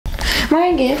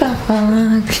Might give a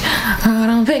fuck. Out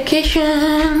on vacation.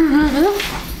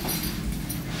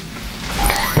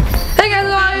 Hey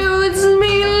guys, how are you? It's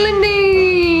me,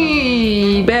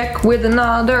 Lindy, back with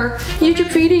another YouTube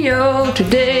video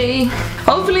today.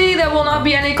 Hopefully there will not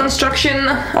be any construction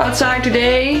outside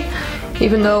today,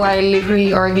 even though I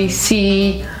literally already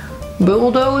see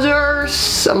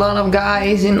bulldozers, a lot of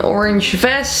guys in orange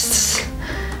vests,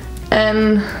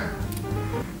 and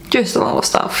just a lot of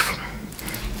stuff.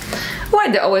 Why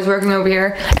they're always working over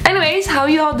here. Anyways, how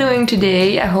you all doing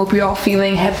today? I hope you're all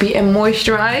feeling happy and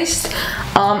moisturized.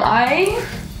 I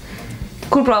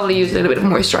could probably use a little bit of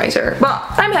moisturizer, but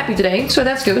I'm happy today, so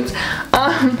that's good.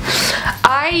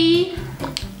 I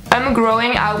am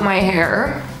growing out my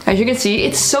hair. As you can see,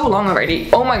 it's so long already.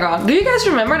 Oh my god, do you guys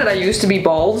remember that I used to be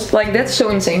bald? Like, that's so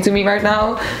insane to me right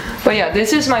now. But yeah,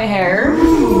 this is my hair.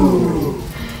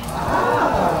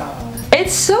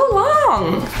 It's so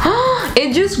long.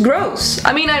 It just grows.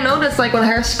 I mean, I know that's like what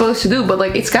hair is supposed to do, but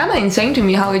like, it's kind of insane to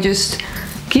me how it just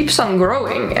keeps on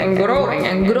growing and growing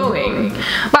and growing.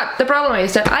 But the problem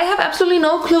is that I have absolutely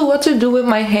no clue what to do with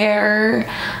my hair.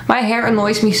 My hair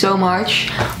annoys me so much.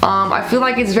 I feel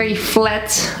like it's very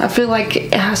flat. I feel like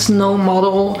it has no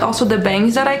model. Also, the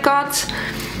bangs that I got,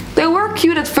 they were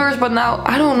cute at first, but now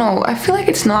I don't know. I feel like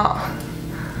it's not.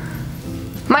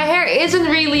 My hair isn't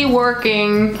really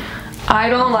working. I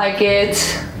don't like it.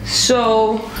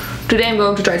 So today I'm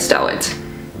going to try to style it.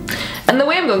 And the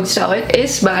way I'm going to style it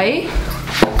is by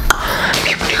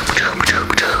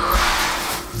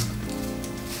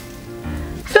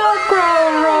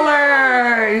VELCRO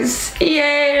rollers!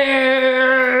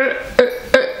 Yeah!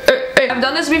 I've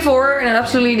done this before and it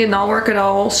absolutely did not work at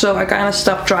all, so I kind of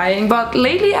stopped trying. But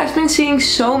lately I've been seeing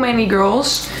so many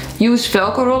girls use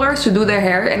VELCRO rollers to do their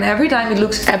hair, and every time it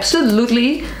looks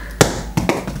absolutely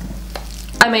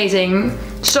amazing.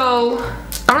 So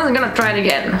I'm just gonna try it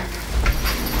again.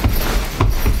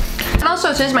 And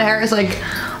also, since my hair is like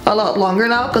a lot longer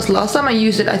now, because last time I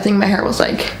used it I think my hair was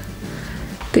like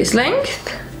this length,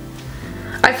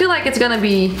 I feel like it's gonna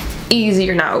be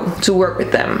easier now to work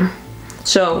with them.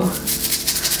 So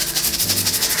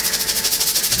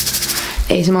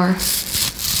ASMR.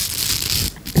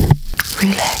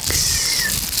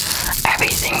 Relax.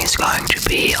 Everything is going to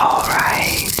be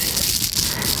alright.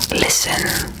 Listen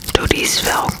to these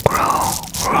VELCRO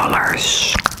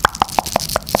rollers.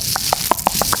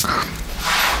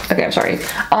 Okay, I'm sorry.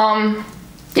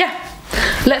 Yeah,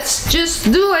 let's just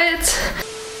do it.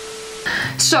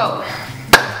 So,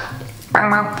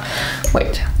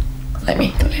 wait, let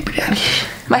me put it down.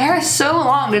 My hair is so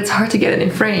long that it's hard to get it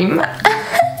in frame.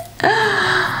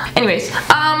 Anyways,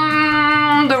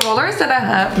 the rollers that I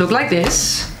have look like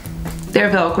this. They're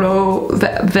Velcro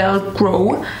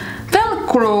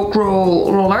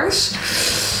rollers.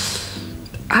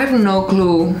 I have no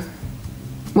clue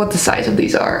what the size of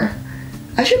these are.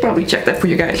 I should probably check that for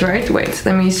you guys, right? Wait,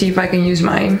 let me see if I can use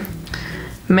my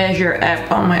measure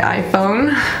app on my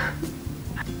iPhone.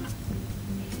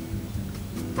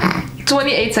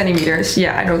 28 centimeters.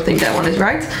 Yeah, I don't think that one is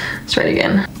right. Let's try it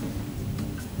again.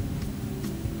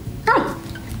 Oh,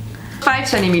 5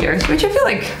 centimeters, which I feel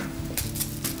like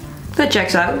that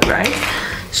checks out, right?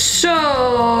 So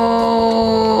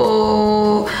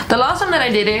the last time that I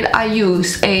did it, I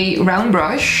used a round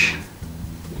brush.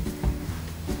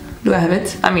 Do I have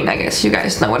it? I mean, I guess you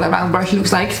guys know what a round brush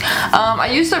looks like. I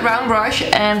used a round brush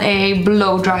and a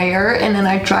blow dryer, and then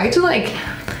I tried to like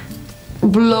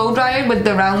blow dry it with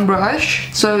the round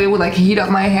brush so it would like heat up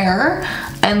my hair,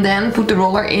 and then put the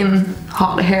roller in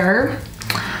hot hair.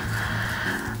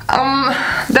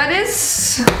 That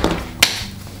is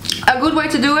a good way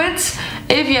to do it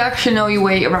if you actually know your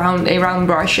way around a round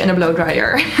brush and a blow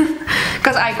dryer.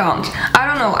 Because I can't. I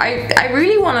don't know. I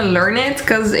really want to learn it,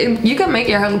 because you can make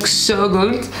your hair look so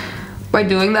good by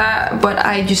doing that, but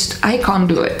I can't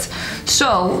do it.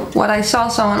 So what I saw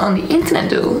someone on the internet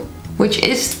do, which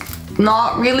is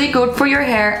not really good for your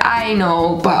hair, I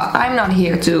know, but I'm not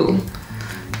here to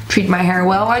treat my hair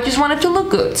well. I just want it to look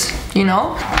good, you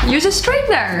know? Use a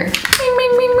straightener. Bing,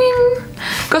 bing, bing, bing.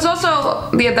 Because also,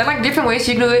 there are like different ways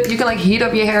you can do it. You can like heat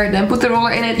up your hair, then put the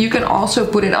roller in it. You can also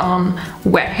put it on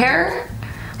wet hair,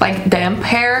 like damp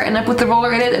hair, and then put the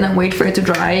roller in it and then wait for it to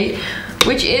dry,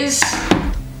 which is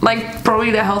like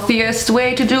probably the healthiest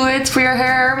way to do it for your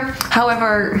hair.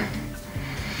 However,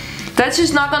 that's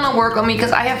just not gonna work on me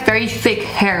because I have very thick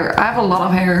hair. I have a lot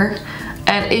of hair,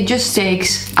 and it just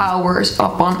takes hours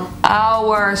upon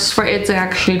hours for it to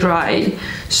actually dry.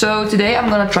 So today I'm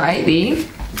gonna try the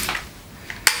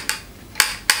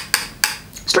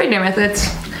straightener method.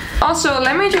 Also,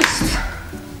 let me just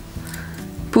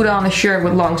put put on a shirt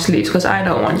with long sleeves because I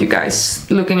don't want you guys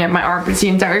looking at my armpits the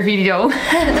entire video.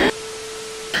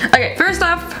 Okay, first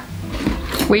off,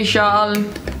 we shall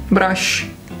brush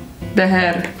the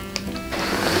hair.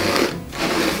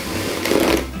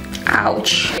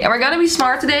 Ouch. And we're gonna be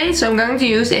smart today, so I'm going to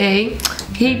use a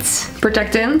heat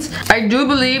protectant. I do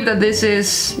believe that this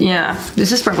is, yeah,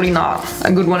 this is probably not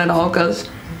a good one at all because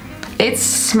it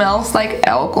smells like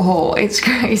alcohol. It's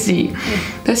crazy.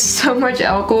 There's so much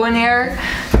alcohol in here,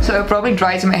 so it probably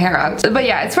dries my hair out. But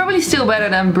yeah, it's probably still better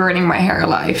than burning my hair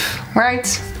alive, right?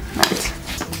 Right.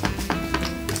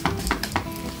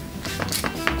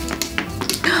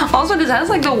 Also, this has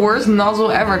like the worst nozzle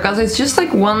ever because it's just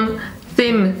like one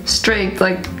thin, straight,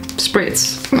 like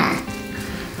spritz.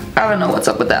 I don't know what's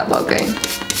up with that, but okay.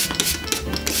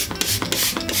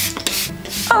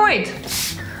 Oh wait!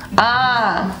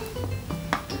 Ah!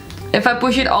 If I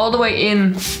push it all the way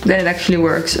in, then it actually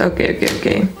works. Okay, okay,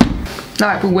 okay. Now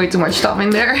I put way too much stuff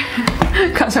in there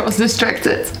because I was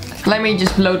distracted. Let me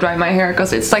just blow dry my hair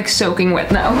because it's like soaking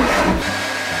wet now.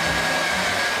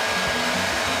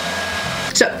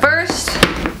 So first,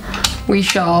 we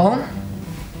shall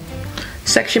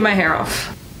section my hair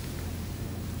off.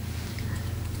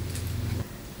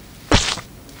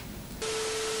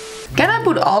 Can I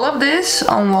put all of this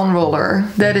on one roller?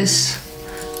 That is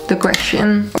the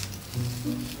question.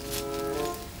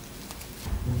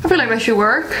 I feel like that should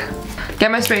work. Get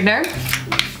my straightener.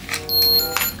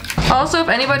 Also, if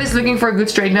anybody's looking for a good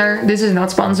straightener, this is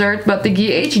not sponsored, but the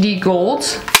HD Gold,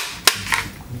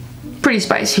 pretty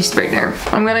spicy straightener.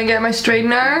 I'm gonna get my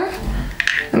straightener.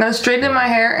 I'm gonna straighten my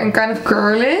hair and kind of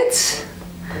curl it,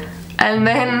 and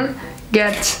then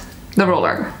get the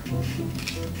roller.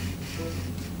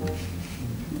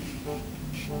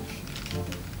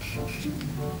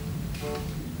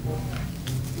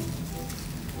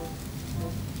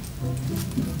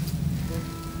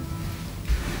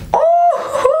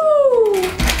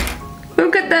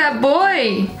 Look at that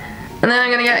boy! And then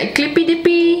I'm gonna get a clippy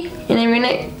dippy and I'm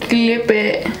gonna clip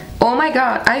it. Oh my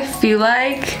god, I feel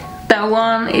like that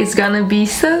one is gonna be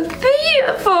so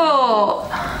beautiful!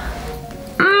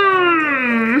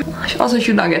 I also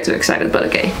should not get too excited, but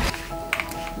okay.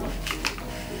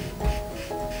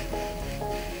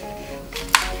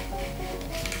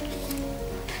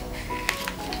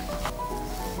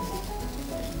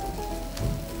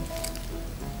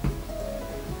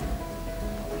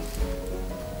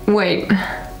 Wait,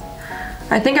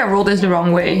 I think I rolled this the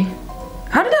wrong way.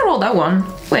 How did I roll that one?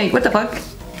 Wait, what the fuck?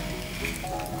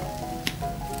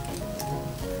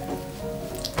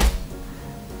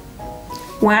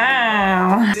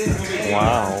 Wow.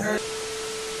 Wow.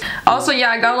 Also, yeah,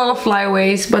 I got a lot of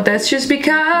flyaways, but that's just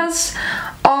because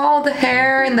all the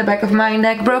hair in the back of my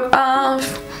neck broke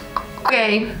off.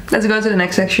 Okay, let's go to the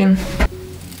next section.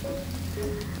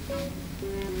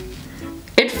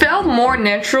 It felt more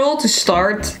natural to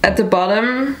start at the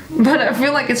bottom, but I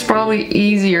feel like it's probably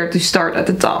easier to start at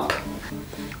the top.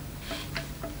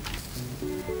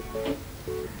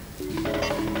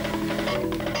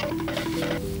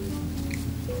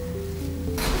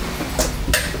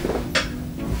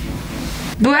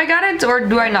 Do I got it or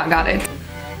do I not got it?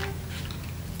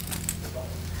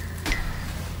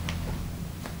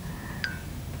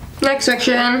 Next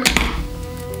section.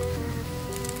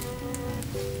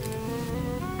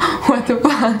 What the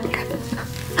fuck?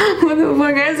 What the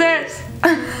fuck is this?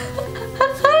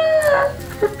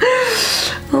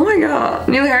 Oh my god.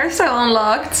 New hairstyle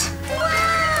unlocked.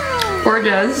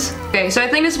 Gorgeous. Okay, so I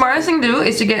think the smartest thing to do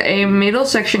is to get a middle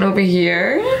section over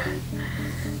here.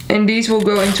 And these will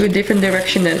go into a different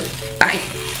direction than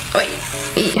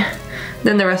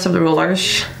the rest of the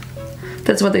rollers.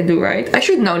 That's what they do, right? I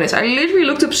should know this. I literally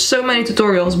looked up so many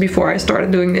tutorials before I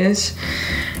started doing this.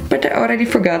 But I already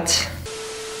forgot.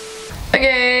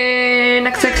 Okay,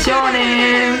 next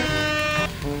sezione.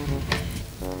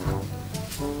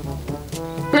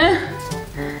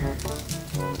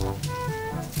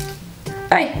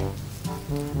 Bye.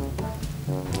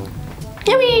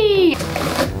 Yummy!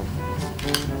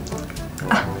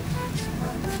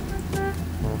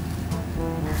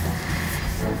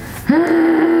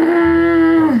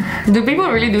 Do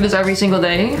people really do this every single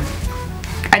day?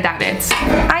 I doubt it.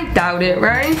 I doubt it,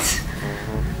 right?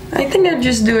 I think they're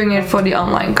just doing it for the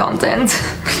online content.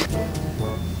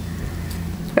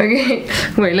 Okay,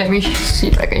 wait, let me see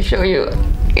if I can show you.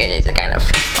 It is kind of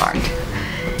hard.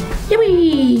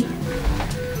 Yippee!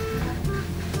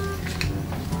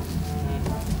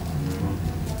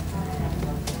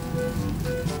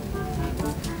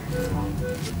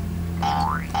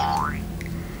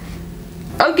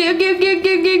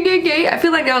 Okay. I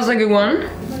feel like that was a good one.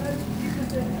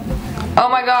 Oh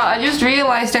my god, I just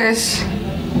realized there's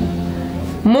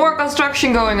more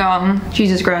construction going on.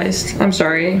 Jesus Christ, I'm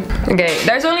sorry. Okay,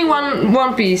 there's only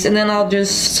one piece and then I'll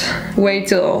just wait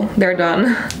till they're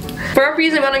done. For a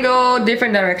piece I'm gonna go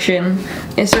different direction.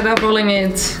 Instead of rolling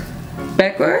it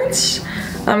backwards,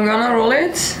 I'm gonna roll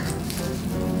it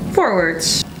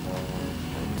forwards.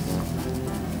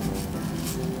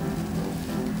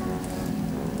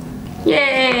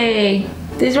 Yay!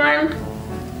 This one?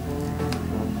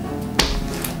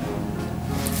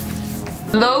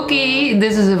 Low-key,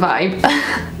 this is a vibe.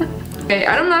 Okay,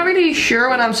 I'm not really sure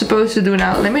what I'm supposed to do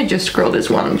now. Let me just scroll this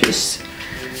one, just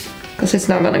because it's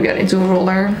not gonna get into a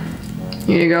roller.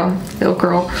 Here you go,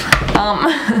 VELCRO.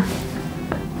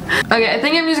 Okay, I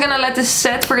think I'm just gonna let this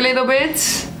set for a little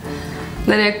bit.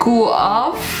 Let it cool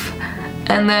off.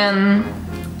 And then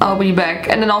I'll be back.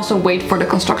 And then also wait for the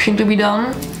construction to be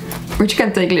done. Which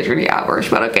can take literally hours,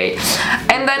 but okay.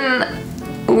 And then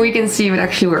we can see if it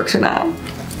actually works or not.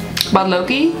 But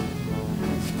Loki,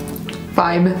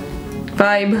 vibe.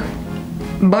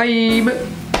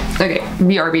 Okay,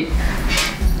 BRB.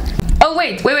 Oh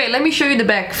wait, let me show you the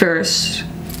back first.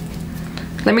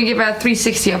 Let me give a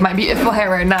 360 of my beautiful hair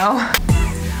right now.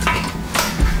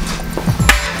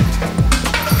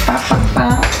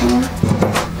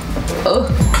 Oh.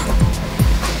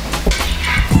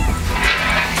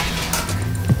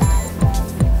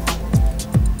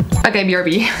 Okay,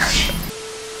 BRB.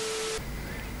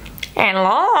 And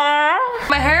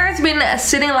my hair has been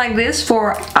sitting like this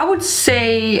for, I would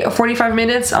say, 45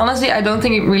 minutes. Honestly, I don't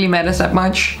think it really matters that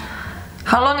much.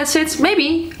 How long it sits?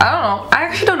 Maybe. I don't know. I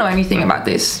actually don't know anything about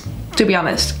this, to be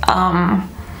honest.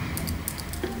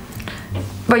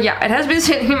 But yeah, it has been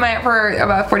sitting in my hair for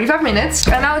about 45 minutes.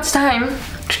 And now it's time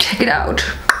to check it out.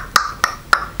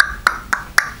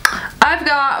 I've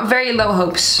got very low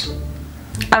hopes.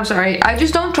 I'm sorry, I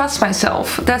just don't trust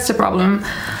myself. That's the problem.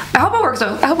 I hope it works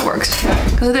though. I hope it works.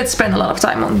 Because I did spend a lot of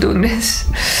time on doing this.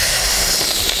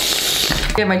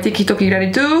 Get my TikTok ready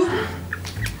too.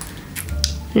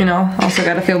 You know, also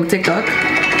gotta film TikTok.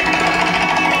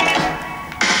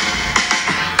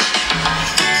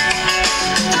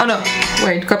 Oh no,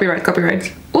 wait,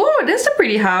 copyright. Ooh, this is a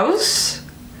pretty house.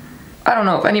 I don't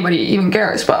know if anybody even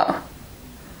cares, but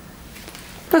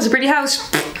that's a pretty house.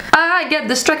 I get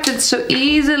distracted so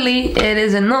easily, it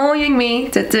is annoying me.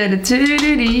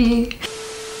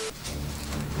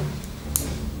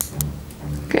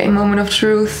 Okay, moment of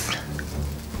truth.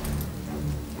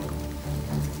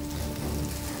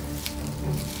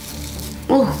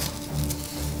 Oh.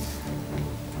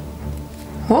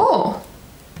 Oh.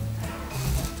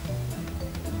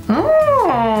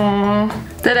 Oh.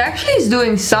 That actually is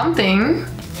doing something.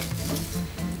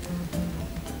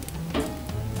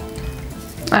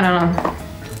 I don't know.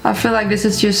 I feel like this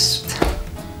is just...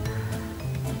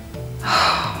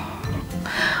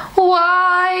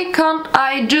 Why can't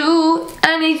I do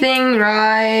anything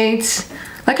right?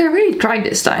 Like I really tried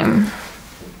this time.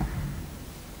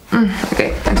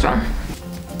 Okay, next one.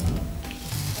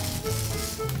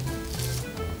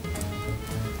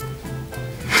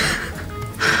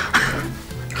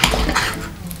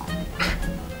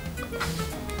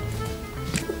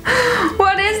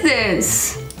 What is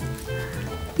this?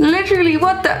 Literally,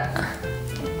 what the?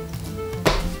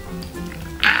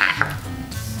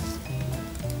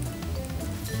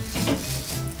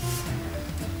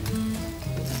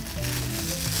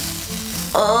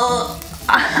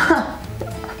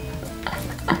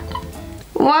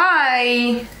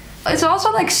 Why? It's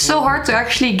also like so hard to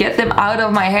actually get them out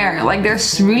of my hair. Like they're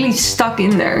really stuck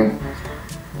in there.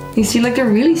 You see, like they're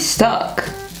really stuck.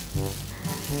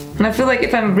 And I feel like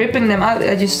if I'm ripping them out,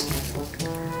 I just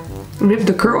rip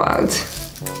the curl out.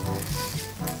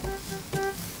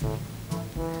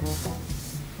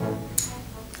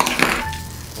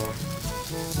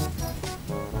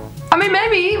 I mean,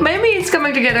 maybe it's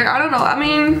coming together. I don't know. I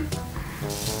mean,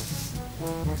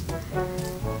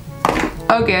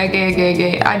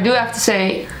 okay. I do have to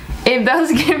say, it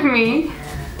does give me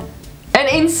an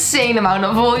insane amount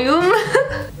of volume.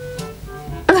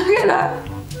 Look at that.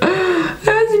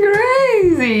 That's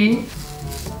crazy.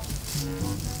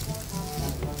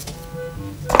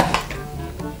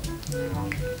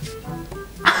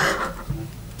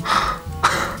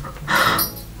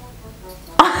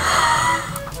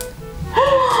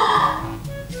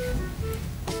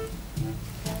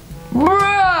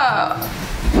 Bruh!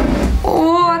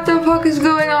 What the fuck is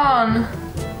going on?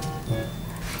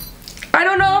 I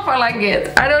don't know if I like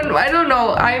it. I don't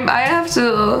know. I have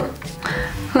to...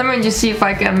 Let me just see if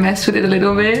I can mess with it a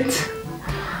little bit.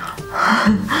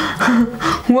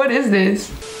 What is this?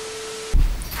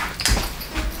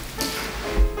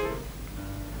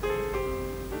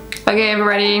 Okay,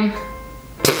 everybody.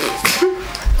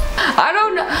 I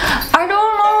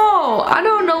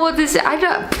don't know what this is.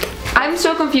 I'm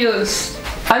so confused.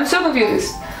 I'm so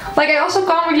confused. Like, I also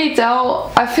can't really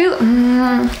tell. I feel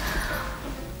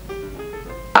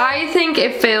I think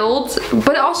it failed,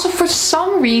 but also for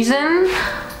some reason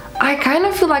I kind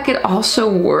of feel like it also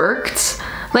worked.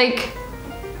 Like,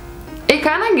 it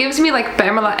kind of gives me like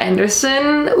Pamela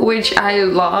Anderson, which I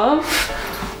love,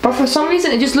 but for some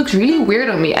reason it just looks really weird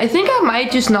on me. I think I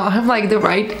might just not have like the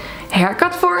right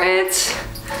haircut for it.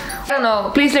 I don't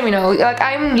know, please let me know. Like,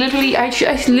 I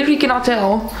literally cannot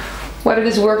tell whether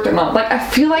this worked or not. Like, I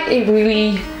feel like it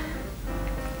really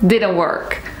didn't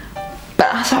work,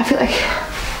 but so I feel like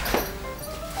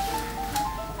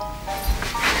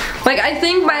I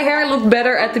think my hair looked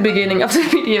better at the beginning of the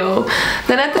video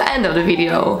than at the end of the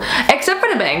video. Except for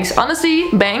the bangs. Honestly,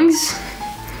 bangs,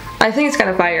 I think it's kind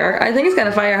of fire. I think it's kind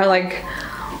of fire how like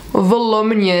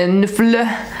voluminous,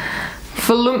 voluminous.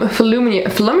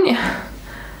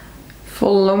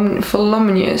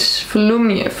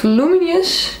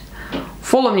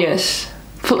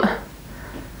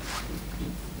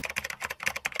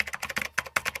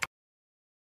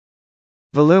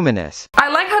 I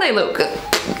like how they look.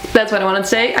 That's what I wanted to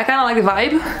say. I kind of like the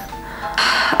vibe.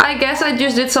 I guess I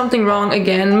just did something wrong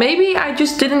again. Maybe I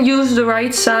just didn't use the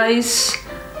right size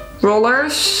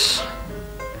rollers.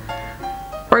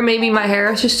 Or maybe my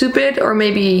hair is just stupid. Or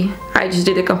maybe I just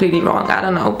did it completely wrong. I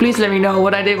don't know. Please let me know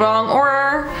what I did wrong.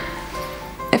 Or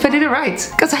if I did it right.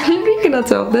 Because I literally cannot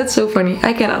tell. That's so funny.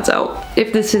 I cannot tell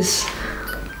if this is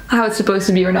how it's supposed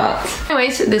to be or not.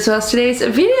 Anyways, this was today's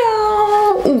video.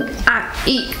 Ooh,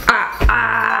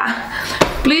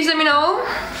 Please let me know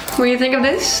what you think of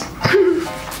this.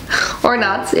 Or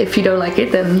not. If you don't like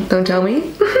it, then don't tell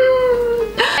me.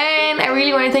 And I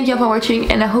really want to thank you all for watching,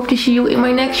 and I hope to see you in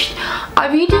my next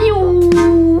video.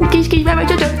 Kiss, kiss, bye bye,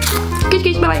 ciao, ciao. Kiss,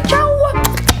 kiss, bye bye, ciao.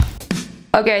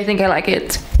 Okay, I think I like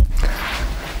it.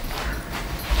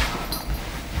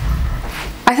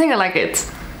 I think I like it.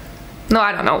 No,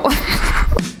 I don't know.